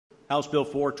House Bill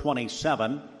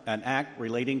 427, an act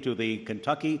relating to the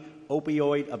Kentucky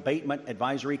Opioid Abatement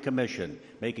Advisory Commission,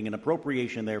 making an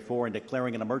appropriation therefore and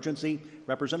declaring an emergency.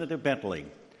 Representative Bentley.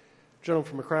 Gentleman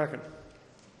from McCracken.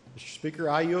 Mr. Speaker,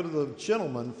 I yield to the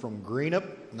gentleman from Greenup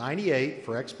 98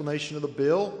 for explanation of the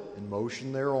bill and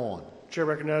motion thereon. Chair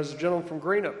recognizes the gentleman from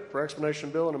Greenup for explanation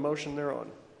of the bill and a motion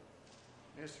thereon.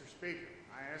 Mr. Speaker,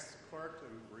 I ask the clerk to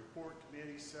report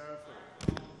committee sub.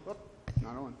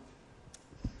 Not on.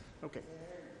 Okay.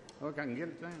 Look, I can get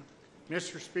it down.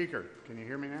 Mr. Speaker, can you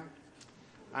hear me now?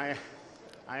 I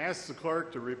ask the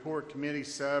clerk to report committee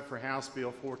sub for House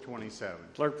Bill 427.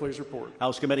 Clerk, please report.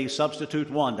 House Committee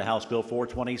Substitute 1 to House Bill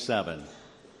 427.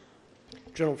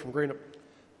 Gentleman from Greenup.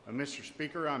 Mr.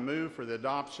 Speaker, I move for the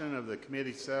adoption of the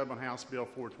committee sub on House Bill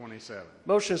 427.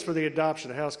 Motion is for the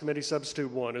adoption of House Committee Substitute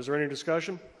 1. Is there any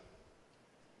discussion?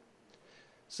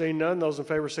 Seeing none, those in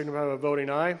favor signify by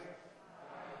voting aye.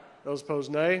 Those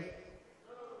opposed, nay.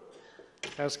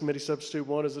 House Committee Substitute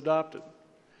 1 is adopted.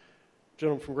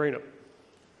 Gentleman from Greenup.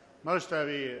 Most of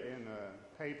you in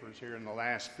the papers here in the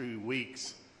last few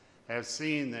weeks have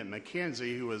seen that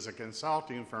McKinsey, who was a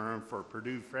consulting firm for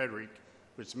Purdue Frederick,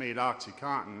 which made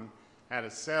OxyContin, had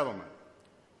a settlement.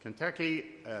 Kentucky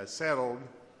settled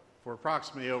for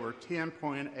approximately over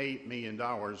 $10.8 million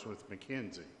with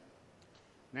McKinsey.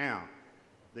 Now,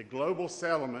 the global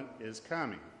settlement is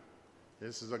coming.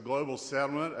 This is a global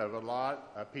settlement of a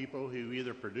lot of people who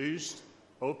either produced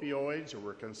opioids or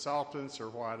were consultants or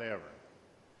whatever.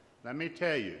 Let me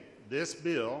tell you, this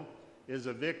bill is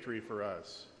a victory for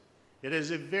us. It is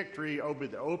a victory over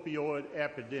the opioid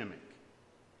epidemic.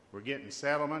 We're getting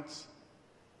settlements.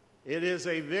 It is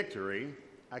a victory,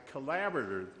 a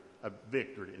collaborative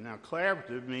victory. Now,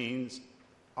 collaborative means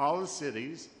all the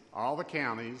cities, all the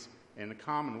counties, and the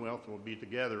Commonwealth will be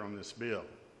together on this bill.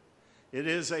 It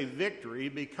is a victory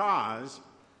because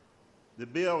the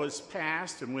bill is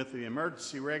passed, and with the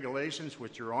emergency regulations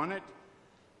which are on it,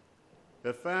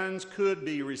 the funds could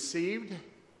be received,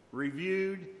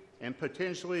 reviewed, and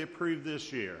potentially approved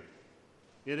this year.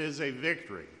 It is a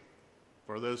victory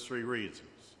for those three reasons.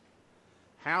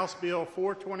 House Bill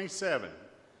 427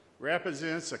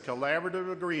 represents a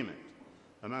collaborative agreement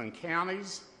among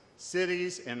counties,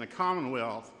 cities, and the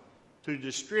Commonwealth to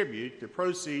distribute the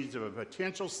proceeds of a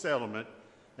potential settlement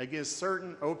against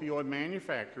certain opioid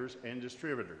manufacturers and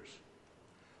distributors.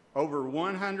 Over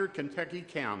 100 Kentucky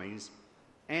counties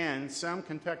and some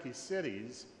Kentucky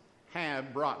cities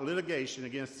have brought litigation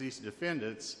against these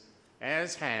defendants,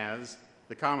 as has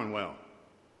the Commonwealth.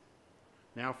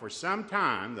 Now, for some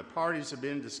time, the parties have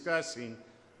been discussing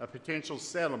a potential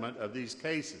settlement of these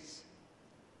cases.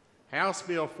 House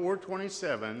Bill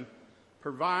 427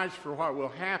 provides for what will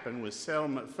happen with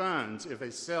settlement funds if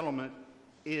a settlement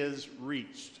is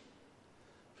reached.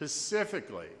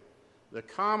 Specifically, the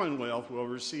Commonwealth will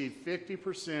receive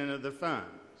 50% of the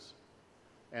funds,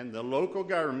 and the local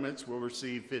governments will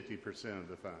receive 50% of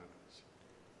the funds.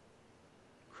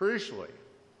 Crucially,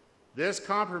 this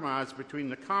compromise between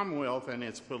the Commonwealth and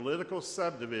its political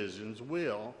subdivisions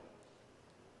will,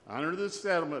 under the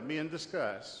settlement being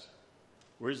discussed,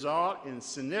 result in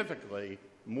significantly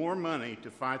more money to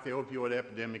fight the opioid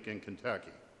epidemic in Kentucky.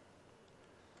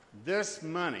 This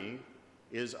money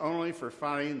is only for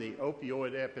fighting the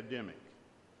opioid epidemic.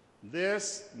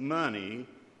 This money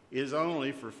is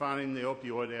only for fighting the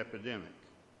opioid epidemic.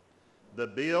 The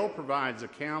bill provides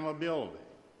accountability.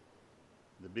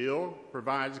 The bill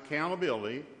provides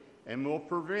accountability and will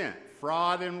prevent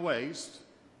fraud and waste,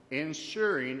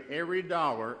 ensuring every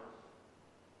dollar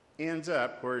ends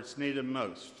up where it's needed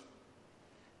most.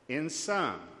 In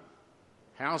sum,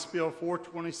 House Bill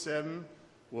 427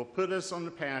 will put us on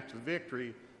the path to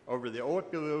victory over the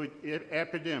opioid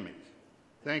epidemic.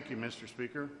 Thank you, Mr.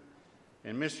 Speaker.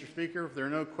 And Mr. Speaker, if there are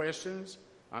no questions,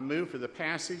 I move for the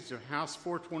passage of House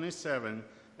 427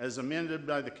 as amended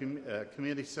by the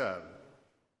committee sub.